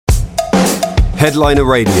Headliner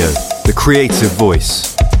Radio, the creative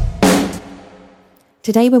voice.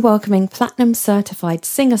 Today we're welcoming platinum certified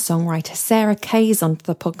singer-songwriter Sara onto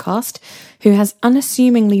the podcast, who has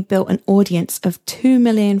unassumingly built an audience of 2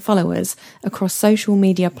 million followers across social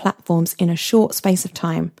media platforms in a short space of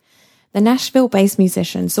time. The Nashville-based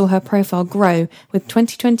musician saw her profile grow with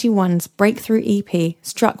 2021's breakthrough EP,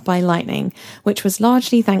 Struck by Lightning, which was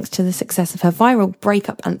largely thanks to the success of her viral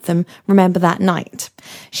breakup anthem, Remember That Night.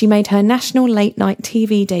 She made her national late-night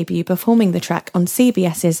TV debut performing the track on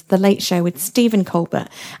CBS's The Late Show with Stephen Colbert,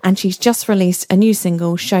 and she's just released a new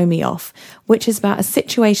single, Show Me Off, which is about a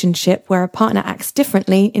situationship where a partner acts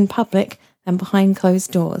differently in public than behind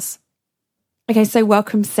closed doors. Okay, so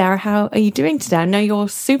welcome, Sara. How are you doing today? I know you're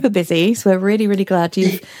super busy, so we're really, really glad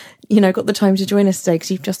you've, got the time to join us today because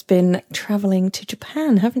you've just been traveling to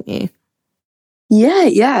Japan, haven't you?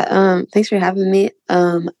 Yeah. Thanks for having me.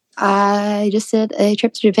 I just did a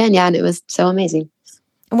trip to Japan, and it was so amazing.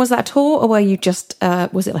 And was that a tour, or were you just,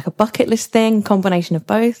 was it like a bucket list thing, combination of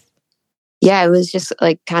both? Yeah, it was just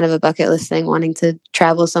like kind of a bucket list thing, wanting to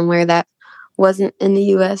travel somewhere that wasn't in the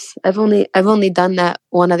US. I've only done that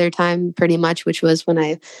one other time pretty much, which was when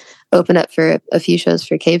I opened up for a few shows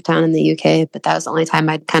for Cave Town in the UK, but that was the only time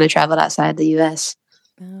I'd kind of traveled outside the US.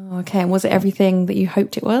 Oh, okay. And was it everything that you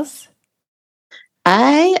hoped it was?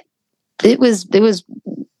 It was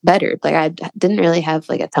better. Like, I didn't really have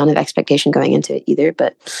like a ton of expectation going into it either,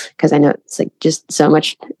 but because I know it's like just so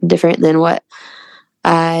much different than what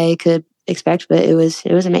I could expect, but it was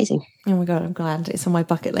amazing. Oh my God, I'm glad it's on my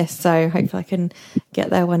bucket list. So hopefully I can get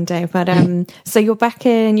there one day. But so you're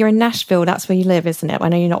in Nashville. That's where you live, isn't it? I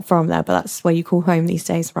know you're not from there, but that's where you call home these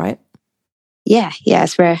days, right? Yeah,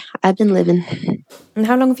 it's where I've been living. And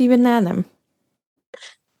how long have you been there then?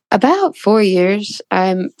 About 4 years.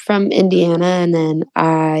 I'm from Indiana, and then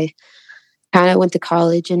I kind of went to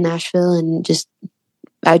college in Nashville, and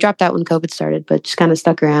I dropped out when COVID started, but just kind of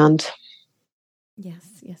stuck around.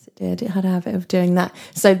 Yes, it did. It had a habit of doing that.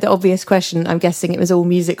 So the obvious question, I'm guessing it was all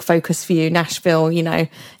music focused for you. Nashville,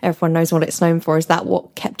 everyone knows what it's known for. Is that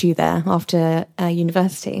what kept you there after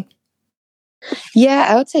university? Yeah,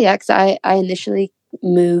 I would say yeah, because I initially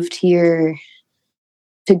moved here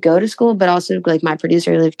to go to school, but also like my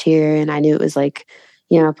producer lived here, and I knew it was like,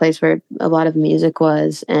 a place where a lot of music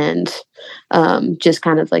was, and just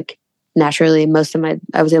kind of like naturally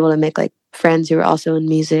I was able to make like friends who were also in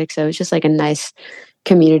music. So it's just like a nice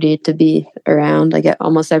community to be around. Like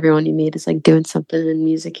almost everyone you meet is like doing something in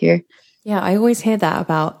music here. Yeah, I always hear that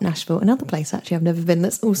about Nashville. Another place actually I've never been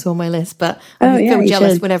that's also on my list, but I feel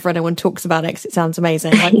jealous whenever anyone talks about it because it sounds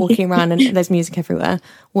amazing. Like walking around and there's music everywhere.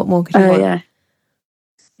 What more could you want?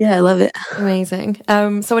 Yeah, I love it. Amazing.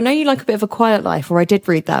 So I know you like a bit of a quiet life, or I did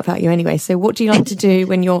read that about you anyway. So what do you like to do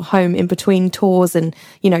when you're home in between tours and,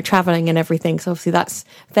 traveling and everything? So obviously that's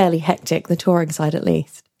fairly hectic, the touring side at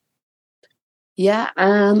least. Yeah.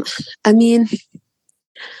 I mean,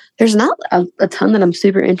 there's not a ton that I'm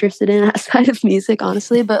super interested in outside of music,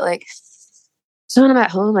 honestly, but like, so when I'm at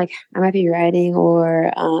home, like I might be writing,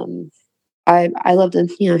 or I love to,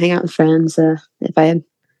 hang out with friends if I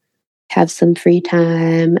have some free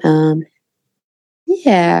time.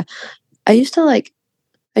 Yeah, I used to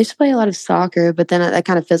play a lot of soccer, but then I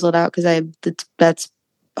kind of fizzled out because that's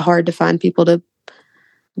hard to find people to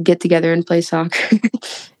get together and play soccer.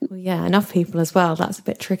 Well, yeah, enough people as well. That's a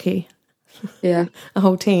bit tricky. Yeah. A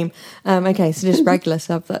whole team. Okay, so just regular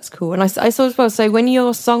stuff, that's cool. And I saw as well, so when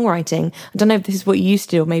you're songwriting, I don't know if this is what you used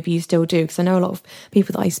to do or maybe you still do, because I know a lot of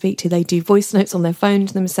people that I speak to, they do voice notes on their phone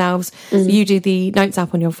to themselves. Mm-hmm. So you do the notes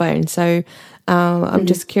app on your phone. So I'm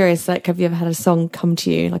just curious, like, have you ever had a song come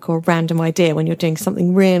to you, like, or a random idea when you're doing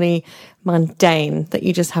something really mundane that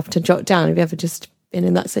you just have to jot down? Have you ever just been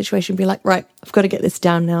in that situation and be like, right, I've got to get this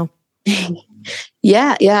down now?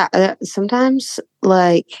 Yeah. Sometimes,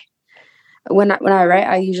 like, when I write,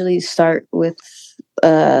 I usually start with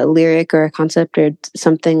a lyric or a concept or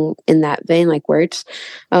something in that vein, like words.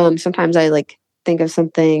 Sometimes I like think of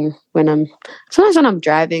something when I'm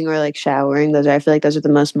driving or like showering. I feel like those are the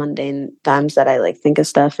most mundane times that I like think of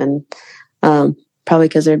stuff, and probably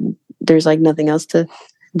because there's like nothing else to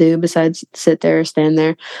do besides sit there or stand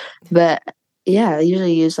there. But yeah, I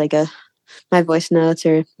usually use like my voice notes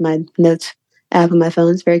or my notes app on my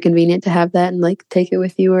phone. It's very convenient to have that and like take it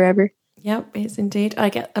with you wherever. Yep, it's indeed. I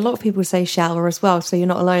get a lot of people say shower as well, so you're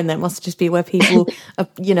not alone there. It must just be where people are,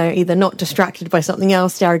 either not distracted by something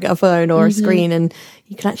else, staring at a phone or a screen, and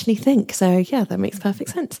you can actually think. So yeah, that makes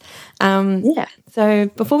perfect sense. Yeah. So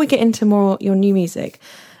before we get into more your new music,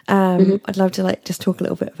 I'd love to just talk a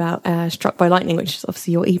little bit about Struck by Lightning, which is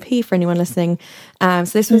obviously your EP for anyone listening. So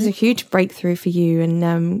this was a huge breakthrough for you,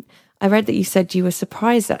 and I read that you said you were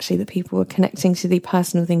surprised actually that people were connecting to the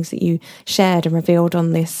personal things that you shared and revealed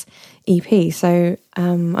on this EP. So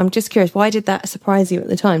I'm just curious, why did that surprise you at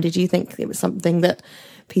the time? Did you think it was something that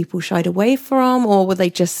people shied away from, or were they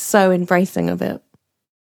just so embracing of it?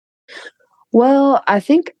 Well, I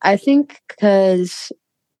think because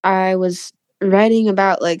I was writing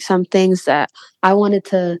about like some things that I wanted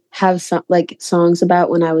to have some like songs about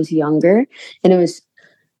when I was younger, and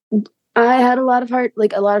I had a lot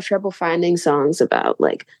of trouble finding songs about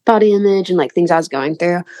like body image and like things I was going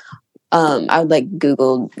through. I would like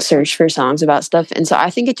Google search for songs about stuff, and so I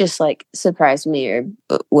think it just like surprised me, or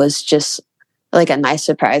was just like a nice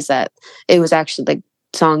surprise that it was actually like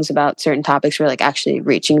songs about certain topics were like actually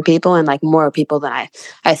reaching people, and like more people than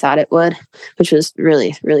I thought it would, which was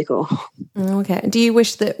really, really cool. Okay. Do you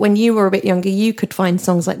wish that when you were a bit younger, you could find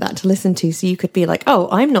songs like that to listen to, so you could be like, oh,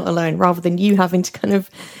 I'm not alone, rather than you having to kind of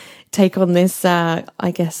take on this, I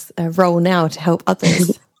guess, role now to help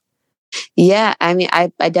others? Yeah, I mean, I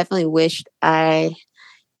definitely wished I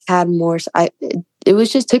had more. It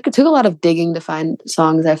was just took a lot of digging to find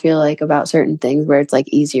songs, I feel like, about certain things where it's like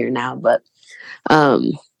easier now,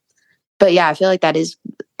 um but yeah, I feel like that is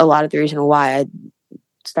a lot of the reason why I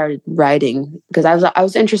started writing, because I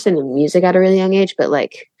was interested in music at a really young age, but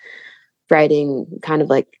like writing kind of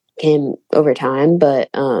like came over time. But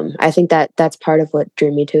I think that that's part of what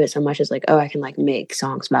drew me to it so much, is like, oh, I can like make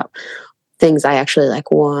songs about things I actually like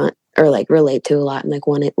want or like relate to a lot and like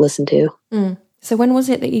want to listen to. So when was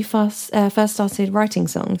it that you first started writing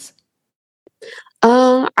songs?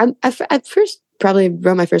 I first probably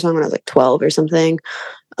wrote my first song when I was like 12 or something.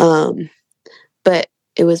 But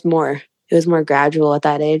it was more gradual at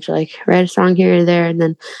that age, like write a song here or there, and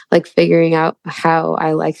then like figuring out how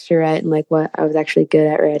I liked to write and like what I was actually good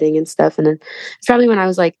at writing and stuff. And then it's probably when I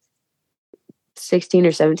was like 16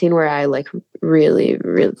 or 17 where I like really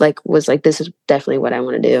like was like, this is definitely what I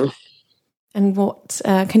want to do. And what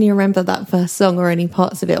can you remember that first song or any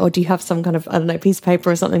parts of it, or do you have some kind of, I don't know, piece of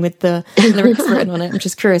paper or something with the lyrics written on it? I'm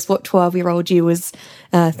just curious what 12-year-old you was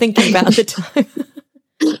thinking about at the time.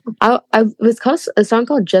 It was called a song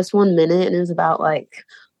called "Just 1 Minute," and it was about like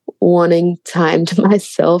wanting time to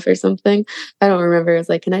myself or something. I don't remember. It was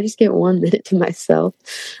like, can I just get 1 minute to myself?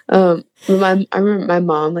 I remember my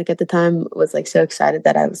mom, like at the time, was like so excited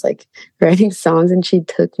that I was like writing songs, and she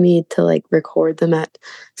took me to like record them at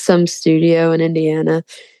some studio in Indiana.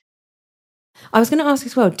 I was going to ask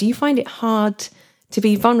as well, do you find it hard to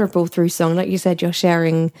be vulnerable through song? Like you said, you're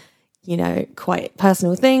sharing, you know, quite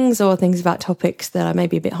personal things or things about topics that are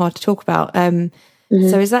maybe a bit hard to talk about.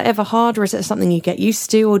 So is that ever hard, or is it something you get used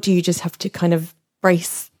to, or do you just have to kind of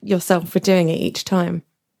brace yourself for doing it each time?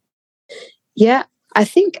 Yeah, I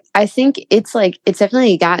think it's like, it's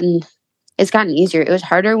definitely gotten easier. It was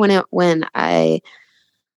harder when I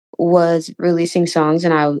was releasing songs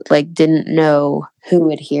and I like didn't know who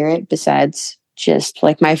would hear it besides just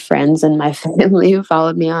like my friends and my family who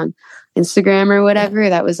followed me on Instagram or whatever.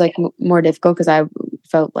 That was like more difficult because I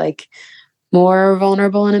felt like more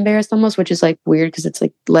vulnerable and embarrassed almost, which is like weird because it's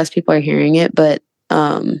like less people are hearing it. But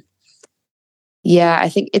yeah, I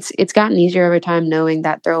think it's gotten easier over time, knowing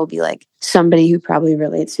that there will be like somebody who probably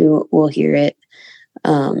relates who will hear it.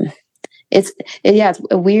 It's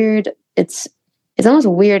a weird. It's almost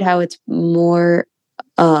weird how it's more.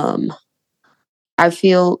 I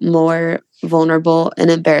feel more vulnerable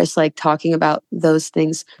and embarrassed like talking about those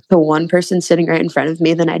things to one person sitting right in front of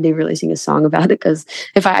me than I do releasing a song about it. Because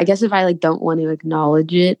if I like don't want to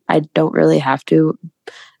acknowledge it, I don't really have to,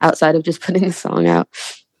 outside of just putting the song out.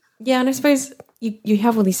 Yeah, and I suppose you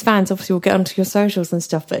have all these fans, obviously we'll get onto your socials and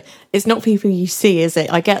stuff, but it's not people you see, is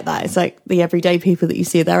it? I get that. It's like the everyday people that you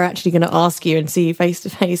see, they're actually going to ask you and see you face to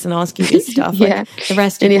face and ask you this stuff. Yeah. Like the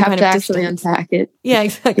rest and you have kind to of actually distance. unpack it. Yeah,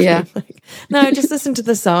 exactly. Yeah. Like, no, just listen to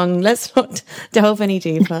the song. Let's not delve any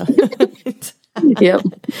deeper. Yep.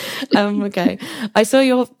 Okay. I saw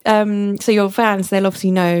your so your fans, they'll obviously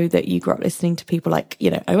know that you grew up listening to people like, you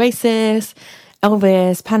know, Oasis,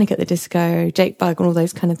 Elvis, Panic at the Disco, Jake Bugg, and all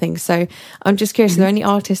those kind of things. So I'm just curious, are there any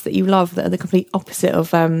artists that you love that are the complete opposite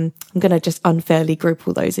of, I'm going to just unfairly group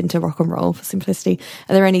all those into rock and roll for simplicity.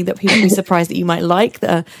 Are there any that people would be surprised that you might like that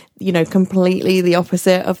are, you know, completely the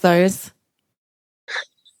opposite of those?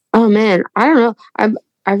 Oh man, I don't know.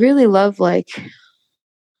 I really love like,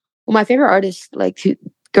 well, my favorite artist like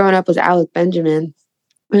growing up was Alec Benjamin.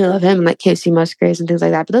 I really love him, and like Casey Musgraves and things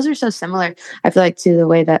like that. But those are so similar, I feel like, to the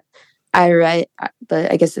way that I write.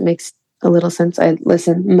 But I guess it makes a little sense. I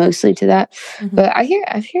listen mostly to that. Mm-hmm. But I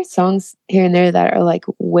hear songs here and there that are like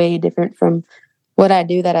way different from what I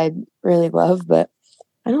do that I really love. But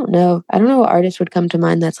I don't know what artist would come to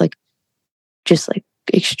mind that's like just like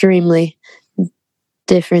extremely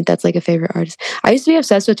different that's like a favorite artist. I used to be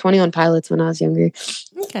obsessed with 21 Pilots when I was younger.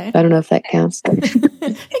 Okay. I don't know if that counts.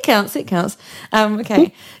 It counts.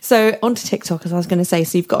 Okay, so onto TikTok, as I was going to say.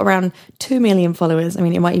 So you've got around 2 million followers. I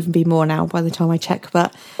mean, it might even be more now by the time I check,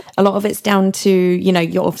 but a lot of it's down to,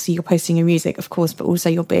 you're posting your music, of course, but also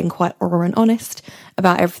you're being quite raw and honest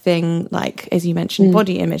about everything, like, as you mentioned,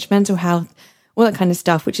 body image, mental health, all that kind of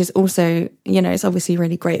stuff, which is also, it's obviously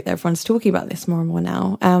really great that everyone's talking about this more and more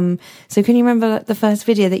now. So can you remember the first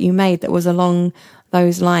video that you made that was along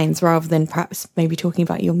those lines, rather than perhaps maybe talking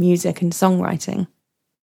about your music and songwriting?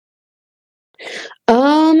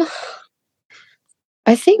 I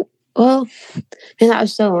think, well, and that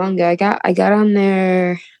was so long ago. I got on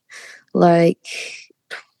there like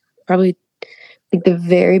probably like the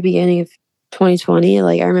very beginning of 2020.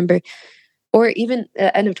 Like I remember, or even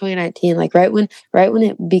the end of 2019, like right when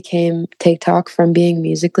it became TikTok from being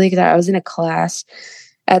Musically, because I was in a class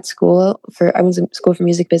at school I was in school for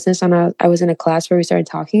music business, and I was in a class where we started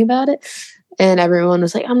talking about it, and everyone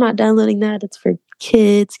was like, "I'm not downloading that. It's for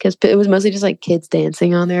kids," because it was mostly just like kids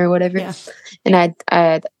dancing on there or whatever. Yeah. And I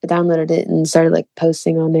downloaded it and started like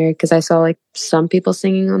posting on there because I saw like some people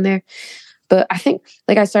singing on there. But I think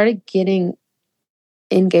like I started getting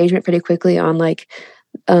engagement pretty quickly on like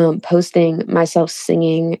posting myself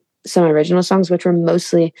singing some original songs, which were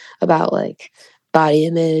mostly about like body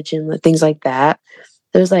image and things like that.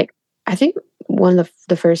 There was like, I think one of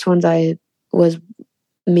the first ones I was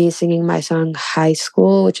me singing my song High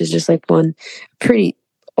School, which is just like one pretty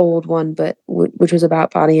old one, but which was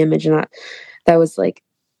about body image. And that was like,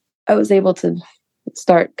 I was able to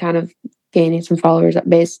start kind of gaining some followers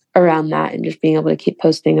based around that, and just being able to keep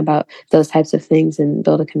posting about those types of things and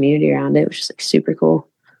build a community around it, which is like super cool.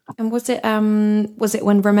 And was it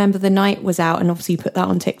when Remember the Night was out, and obviously you put that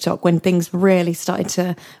on TikTok, when things really started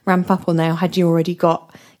to ramp up on there? Or had you already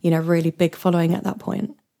got, really big following at that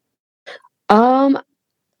point?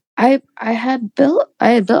 I had built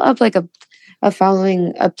up like a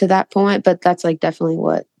following up to that point, but that's like definitely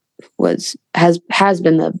what has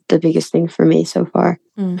been the biggest thing for me so far.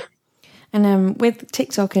 And with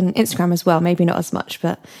TikTok and Instagram as well, maybe not as much,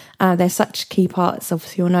 but they're such key parts,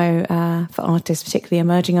 obviously, you'll know, for artists, particularly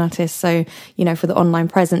emerging artists. So, for the online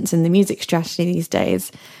presence and the music strategy these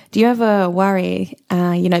days, do you ever worry,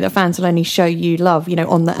 that fans will only show you love,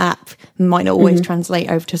 on the app, might not always translate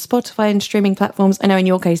over to Spotify and streaming platforms? I know in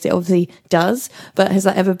your case it obviously does, but has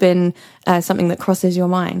that ever been something that crosses your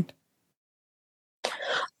mind?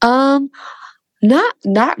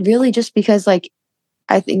 Not really, just because like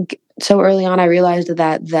I think so early on I realized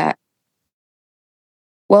that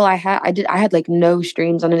well, I had like no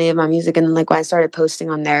streams on any of my music, and then like when I started posting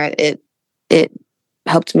on there, it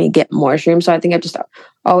helped me get more streams. So I think I've just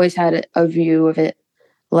always had a view of it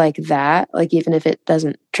like that. Like even if it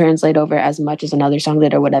doesn't translate over as much as another song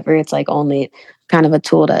did or whatever, it's like only kind of a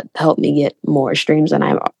tool to help me get more streams than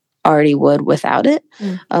I already would without it.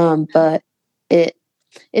 But it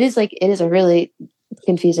is a really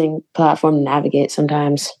confusing platform to navigate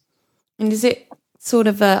sometimes. And is it sort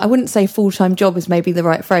of I wouldn't say full-time job is maybe the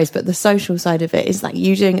right phrase, but the social side of it, is like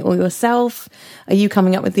you doing it all yourself? Are you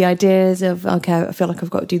coming up with the ideas of, okay, I feel like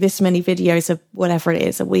I've got to do this many videos of whatever it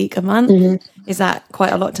is, a week, a month? Is that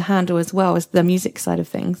quite a lot to handle as well as the music side of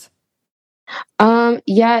things?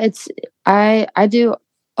 Yeah, it's I do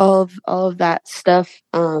all of that stuff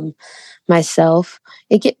myself.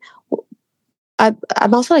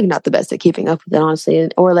 I'm also like not the best at keeping up with it, honestly.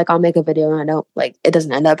 Or like I'll make a video and I don't like, it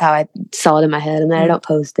doesn't end up how I saw it in my head, and then I don't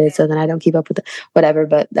post it, so then I don't keep up with it, whatever.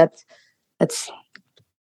 But that's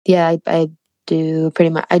yeah, I do pretty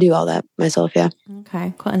much, I do all that myself. Yeah.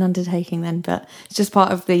 Okay, quite an undertaking then, but it's just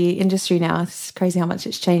part of the industry now. It's crazy how much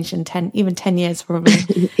it's changed in 10 years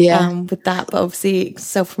probably. Yeah. With that, but obviously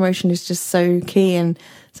self-promotion is just so key and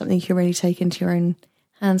something you can really take into your own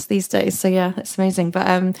hands these days. So yeah, that's amazing.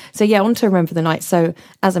 But so yeah, on to Remember the Night. So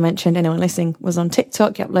as I mentioned, anyone listening was on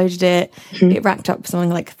TikTok, you uploaded it, it racked up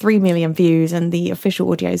something like 3 million views, and the official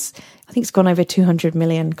audios, I think it's gone over 200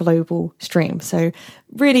 million global streams. So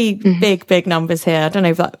really big numbers here. I don't know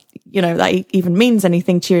if that, that even means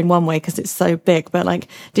anything to you in one way because it's so big, but like,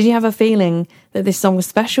 did you have a feeling that this song was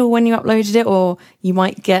special when you uploaded it, or you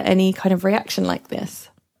might get any kind of reaction like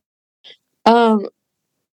this?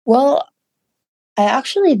 Well, I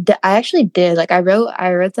actually did. Like I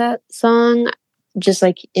wrote that song just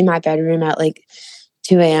like in my bedroom at like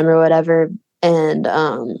 2 a.m. or whatever. And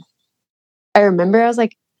I remember I was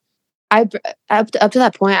like, up to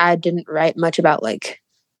that point, I didn't write much about like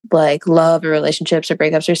love or relationships or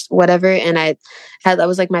breakups or whatever. And that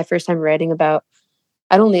was like my first time writing about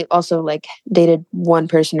I'd only also like dated one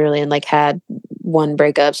person really and like had one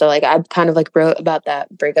breakup. So like I kind of like wrote about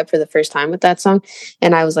that breakup for the first time with that song,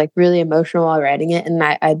 and I was like really emotional while writing it. And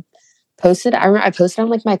I posted. I remember I posted on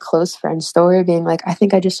like my close friend story, being like, I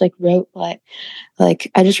think I just like wrote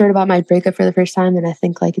like I just wrote about my breakup for the first time, and I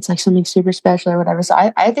think like it's like something super special or whatever. So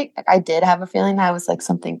I think I did have a feeling that it was like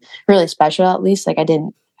something really special. At least like I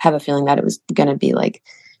didn't have a feeling that it was gonna be like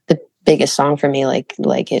the biggest song for me, like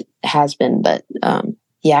it has been. But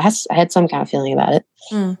yeah, I had some kind of feeling about it.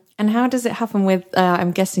 Mm. And how does it happen with,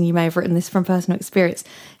 I'm guessing you may have written this from personal experience.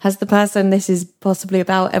 Has the person this is possibly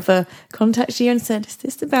about ever contacted you and said, is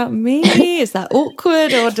this about me? Is that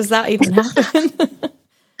awkward? Or does that even happen?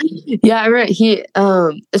 Yeah, right. He,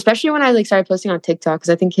 especially when I like started posting on TikTok,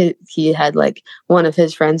 because I think he had like one of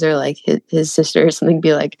his friends or like his sister or something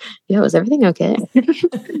be like, "Yo, is everything okay?"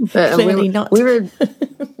 But Clearly not. We were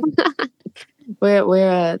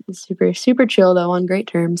we're super chill though, on great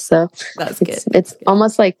terms. So That's good. It's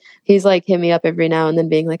almost like he's like hit me up every now and then,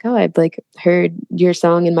 being like, "Oh, I've like heard your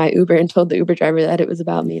song in my Uber and told the Uber driver that it was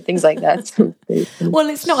about me," things like that. So, well,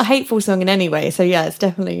 it's not a hateful song in any way, so yeah, it's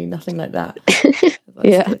definitely nothing like that.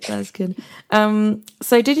 That's good.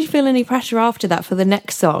 So did you feel any pressure after that for the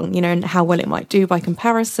next song, you know, and how well it might do by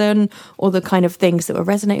comparison, or the kind of things that were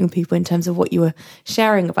resonating with people in terms of what you were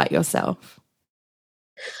sharing about yourself?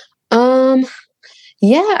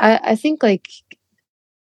 Yeah, I think like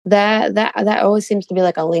that always seems to be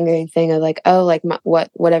like a lingering thing of like, oh, like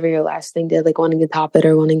whatever your last thing did, like wanting to top it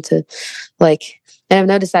or wanting to like. And I've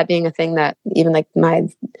noticed that being a thing that even like my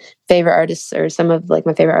favorite artists or some of like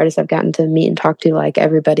my favorite artists I've gotten to meet and talk to, like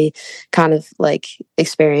everybody kind of like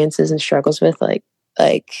experiences and struggles with like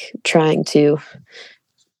trying to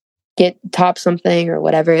get top something or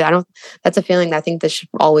whatever. That's a feeling that I think that's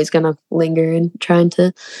always gonna linger, and trying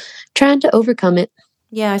to overcome it.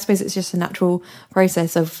 Yeah, I suppose it's just a natural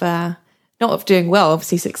process of not of doing well.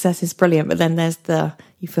 Obviously, success is brilliant, but then there's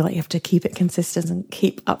you feel like you have to keep it consistent and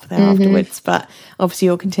keep up there afterwards. But obviously,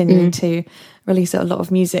 you're continuing to release a lot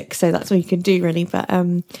of music, so that's all you can do, really. But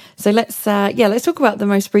so let's talk about the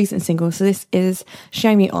most recent single. So this is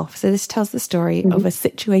 "Show Me Off." So this tells the story of a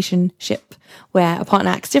situationship where a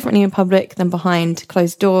partner acts differently in public than behind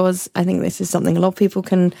closed doors. I think this is something a lot of people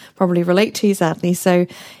can probably relate to, sadly. So,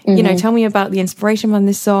 you know, tell me about the inspiration behind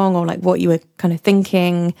this song, or like what you were kind of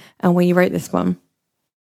thinking and where you wrote this one.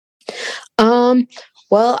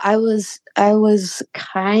 Well, I was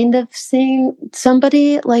kind of seeing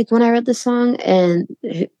somebody like when I read the song, and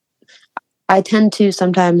I tend to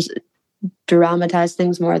sometimes dramatize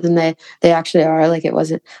things more than they actually are. Like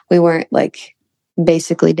we weren't like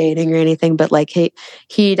basically dating or anything, but like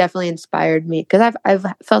he definitely inspired me, because I've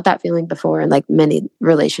felt that feeling before in like many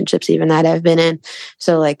relationships even that I've been in.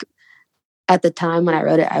 So like at the time when I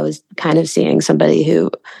wrote it, I was kind of seeing somebody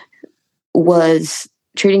who was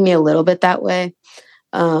treating me a little bit that way.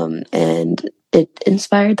 And it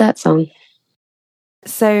inspired that song.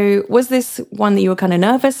 So was this one that you were kind of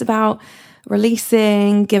nervous about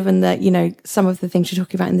releasing, given that, you know, some of the things you're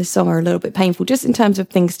talking about in this song are a little bit painful, just in terms of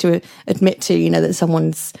things to admit to, you know, that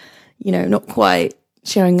someone's, you know, not quite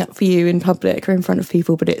showing up for you in public or in front of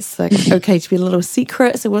people, but it's like okay to be a little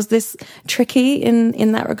secret. So was this tricky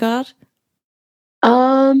in that regard?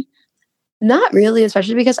 Not really,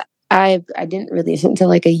 especially because I didn't release it until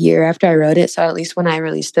like a year after I wrote it. So at least when I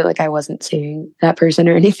released it, like I wasn't seeing that person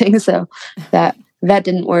or anything. So that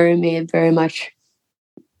didn't worry me very much.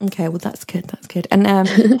 Okay, well that's good. That's good. And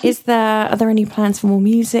are there any plans for more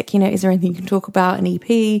music? You know, is there anything you can talk about? An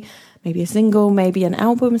EP, maybe a single, maybe an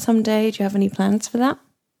album someday? Do you have any plans for that?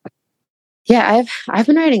 Yeah, I've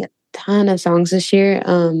been writing a ton of songs this year.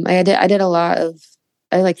 I did a lot of.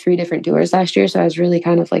 I had like 3 different tours last year, so I was really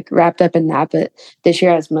kind of like wrapped up in that. But this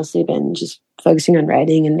year, I've mostly been just focusing on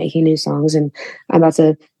writing and making new songs. And I'm about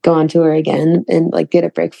to go on tour again and like get a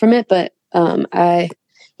break from it. But I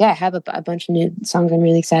have a bunch of new songs I'm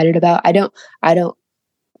really excited about. I don't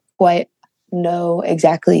quite know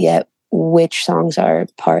exactly yet which songs are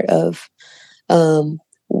part of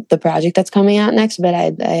the project that's coming out next, but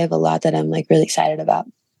I have a lot that I'm like really excited about.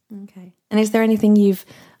 Okay. And is there anything you've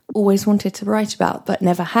always wanted to write about but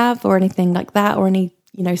never have, or anything like that, or any,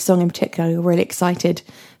 you know, song in particular you're really excited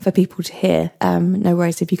for people to hear? No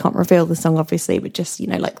worries if you can't reveal the song, obviously, but just, you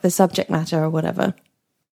know, like the subject matter or whatever.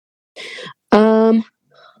 Well,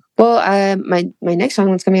 my next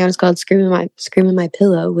song that's coming out is called "Screaming My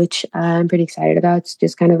Pillow," which I'm pretty excited about. It's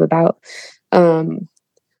just kind of about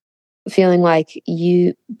feeling like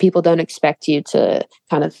people don't expect you to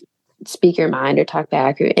kind of speak your mind or talk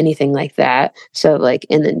back or anything like that. So like,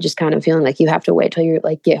 and then just kind of feeling like you have to wait till you're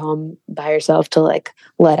like get home by yourself to like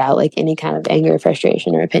let out like any kind of anger,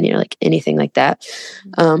 frustration, or opinion, or like anything like that.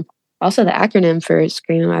 Also, the acronym for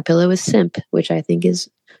Scream in My Pillow is SIMP, which I think is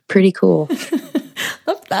pretty cool.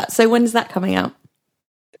 Love that. So when's that coming out?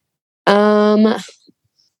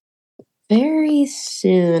 Very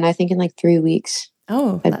soon. I think in like 3 weeks.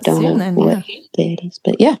 Oh, I that's don't soon know then, what day it is,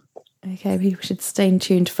 but yeah. Okay, people should stay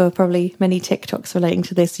tuned for probably many TikToks relating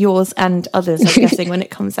to this, yours and others. I'm guessing when it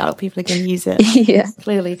comes out, people are going to use it. Yeah,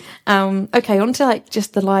 clearly. Okay, on to like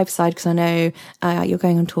just the live side, because I know you're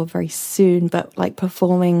going on tour very soon, but like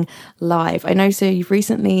performing live. I know, so you've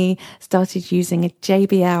recently started using a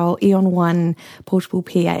JBL E29 portable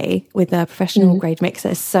PA with a professional grade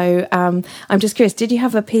mixer. So I'm just curious, did you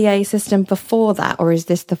have a PA system before that, or is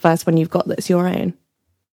this the first one you've got that's your own?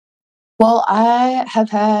 Well, I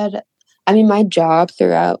have had, I mean, my job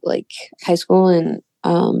throughout like high school and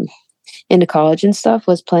into college and stuff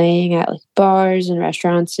was playing at like bars and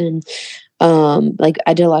restaurants, and like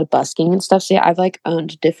I did a lot of busking and stuff. So yeah, I've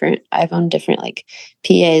owned different like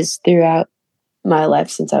PAs throughout my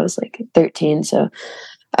life since I was like 13. So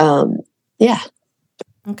yeah.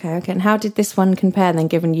 Okay. And how did this one compare then,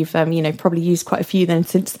 given you've probably used quite a few then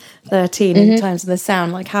since 13 in terms of the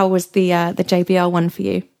sound? Like, how was the JBL one for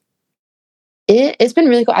you? It's been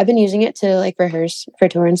really cool. I've been using it to like rehearse for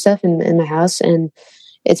tour and stuff in my house, and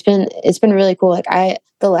it's been really cool. Like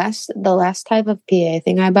the last type of PA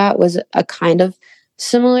thing I bought was a kind of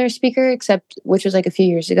similar speaker, except which was like a few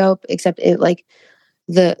years ago. Except it like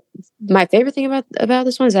my favorite thing about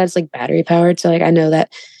this one is that it's like battery powered. So like I know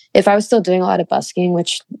that if I was still doing a lot of busking,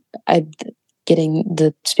 which getting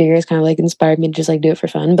the speakers kind of like inspired me to just like do it for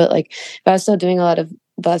fun. But like if I was still doing a lot of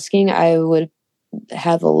busking, I would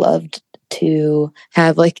have loved to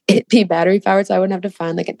have like it be battery powered, so I wouldn't have to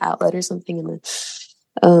find like an outlet or something in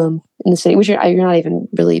the city, which you're not even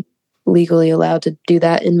really legally allowed to do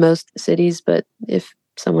that in most cities. But if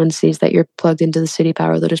someone sees that you're plugged into the city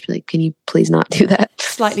power, they'll just be like, "Can you please not do that?"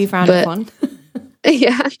 Slightly frowned upon.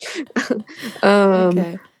 Yeah.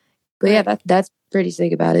 Okay. But yeah, that's pretty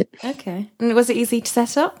sick about it. Okay. And was it easy to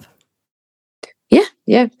set up?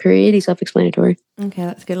 Yeah, pretty self-explanatory. Okay,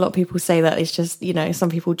 that's good. A lot of people say that it's just, some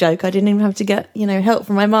people joke, I didn't even have to get, help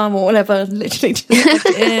from my mum or whatever. Literally just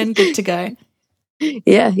put it in, good to go.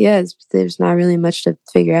 Yeah. There's not really much to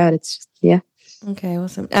figure out. It's just, yeah. Okay,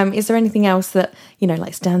 awesome. Is there anything else that,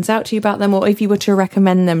 like stands out to you about them? Or if you were to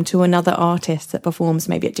recommend them to another artist that performs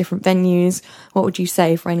maybe at different venues, what would you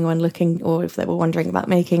say for anyone looking, or if they were wondering about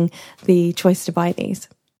making the choice to buy these?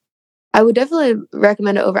 I would definitely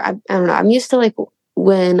recommend it over, I don't know, I'm used to like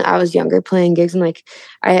when I was younger playing gigs, and like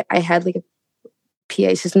I had like a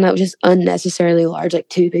PA system that was just unnecessarily large, like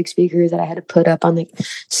 2 big speakers that I had to put up on like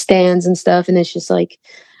stands and stuff. And it's just like,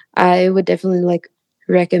 I would definitely like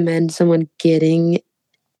recommend someone getting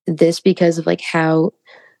this because of like how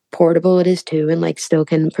portable it is too, and like still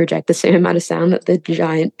can project the same amount of sound that the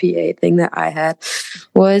giant PA thing that I had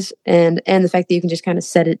was. And the fact that you can just kind of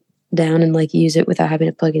set it down and like use it without having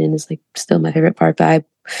to plug it in is like still my favorite part. But I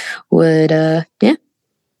would yeah.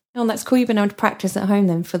 Oh, that's cool. You've been able to practice at home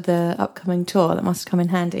then for the upcoming tour. That must come in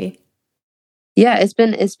handy. Yeah, it's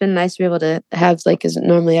been nice to be able to have like, because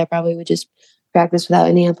normally I probably would just practice without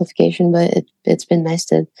any amplification, but it's been nice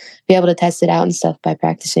to be able to test it out and stuff by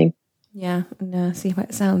practicing. Yeah, and see how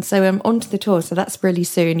it sounds. So on to the tour. So that's really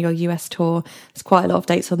soon, your US tour. There's quite a lot of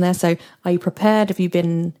dates on there. So are you prepared? Have you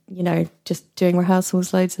been, just doing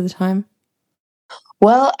rehearsals loads of the time?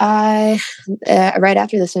 Well, I right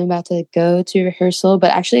after this, I'm about to go to rehearsal, but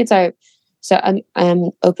actually I'm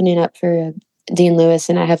opening up for Dean Lewis,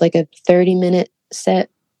 and I have like a 30-minute set,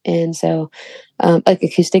 and so like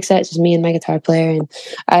acoustic set, just me and my guitar player,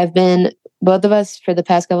 and both of us for the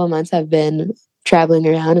past couple of months have been traveling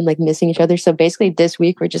around and like missing each other. So basically this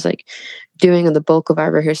week we're just like doing the bulk of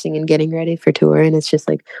our rehearsing and getting ready for tour, and it's just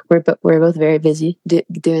like we're both very busy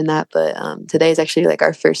doing that. But today is actually like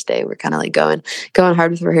our first day. We're kind of like going hard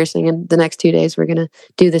with rehearsing, and the next 2 days we're gonna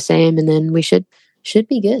do the same, and then we should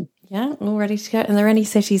be good. Yeah, all ready to go. And are there any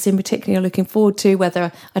cities in particular you're looking forward to,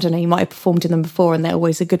 whether, I don't know, you might have performed in them before and they're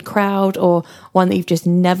always a good crowd, or one that you've just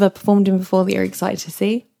never performed in before that you're excited to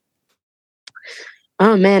see?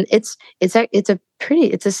 Oh man, it's a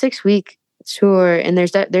 6-week tour, and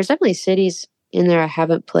there's definitely cities in there I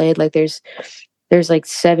haven't played. Like there's like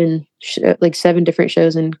 7 different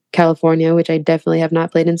shows in California, which I definitely have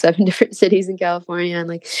not played in 7 different cities in California. And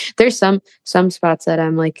like there's some spots that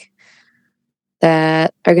I'm like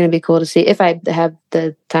that are going to be cool to see if I have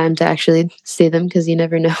the time to actually see them, because you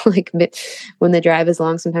never know. Like when the drive is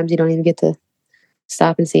long, sometimes you don't even get to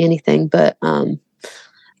stop and see anything. But I don't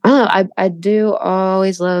know. I do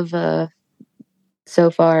always love. So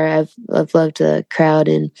far, I've loved the crowd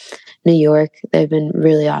in New York. They've been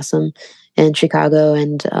really awesome, and Chicago,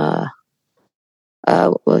 and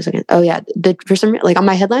what was I? Oh yeah, for some like on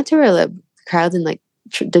my headline tour, the crowds in like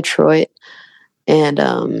Detroit, and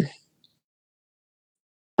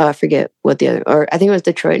I forget what the other, or I think it was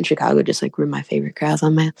Detroit and Chicago. Just like were my favorite crowds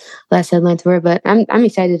on my last headline tour. But I'm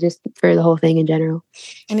excited just for the whole thing in general.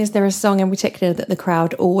 And is there a song in particular that the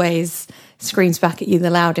crowd always screams back at you the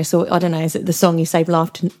loudest, or I don't know, is it the song you saved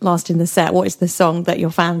last in the set? What is the song that your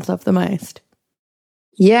fans love the most?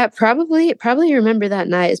 Yeah, probably Remember That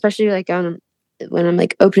Night, especially like when I'm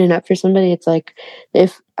like opening up for somebody. It's like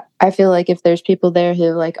if I feel like if there's people there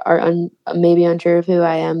who like are maybe unsure of who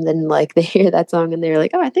I am, then like they hear that song and they're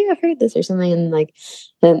like, oh, I think I've heard this or something, and like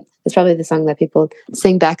then it's probably the song that people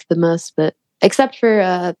sing back the most. But except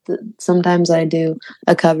for sometimes I do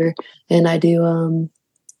a cover, and I do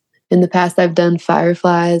in the past I've done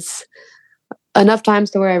Fireflies enough times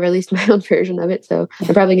to where I released my own version of it. So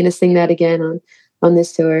I'm probably going to sing that again on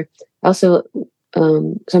this tour. Also,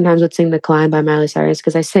 sometimes would sing The Climb by Miley Cyrus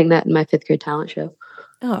because I sang that in my 5th grade talent show.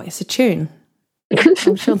 Oh, it's a tune.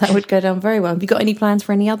 I'm sure that would go down very well. Have you got any plans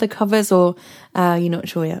for any other covers, or you're not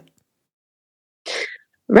sure yet?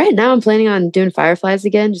 Right now I'm planning on doing Fireflies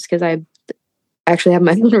again just because I actually have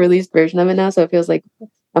my own released version of it now, so it feels like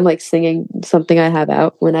I'm like singing something I have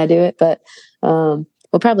out when I do it. But we'll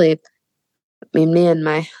probably, me and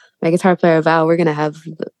my guitar player Val, we're gonna have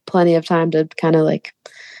plenty of time to kind of like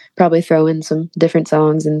probably throw in some different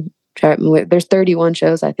songs and try. There's 31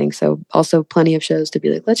 shows, I think, so also plenty of shows to be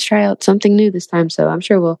like, let's try out something new this time. So I'm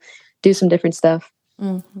sure we'll do some different stuff.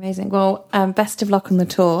 Amazing. Well, best of luck on the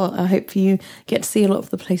tour. I hope you get to see a lot of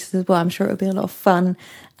the places as well. I'm sure it'll be a lot of fun.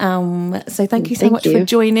 So thank you so much for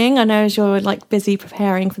joining. I know as you're like busy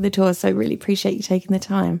preparing for the tour, so really appreciate you taking the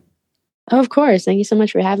time. Oh, of course. Thank you so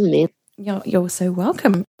much for having me. You're so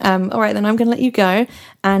welcome. All right, then I'm going to let you go,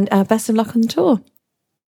 and best of luck on the tour.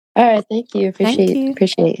 All right. Thank you.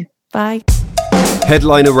 Appreciate you. Bye.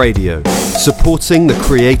 Headliner Radio, supporting the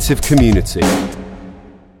creative community.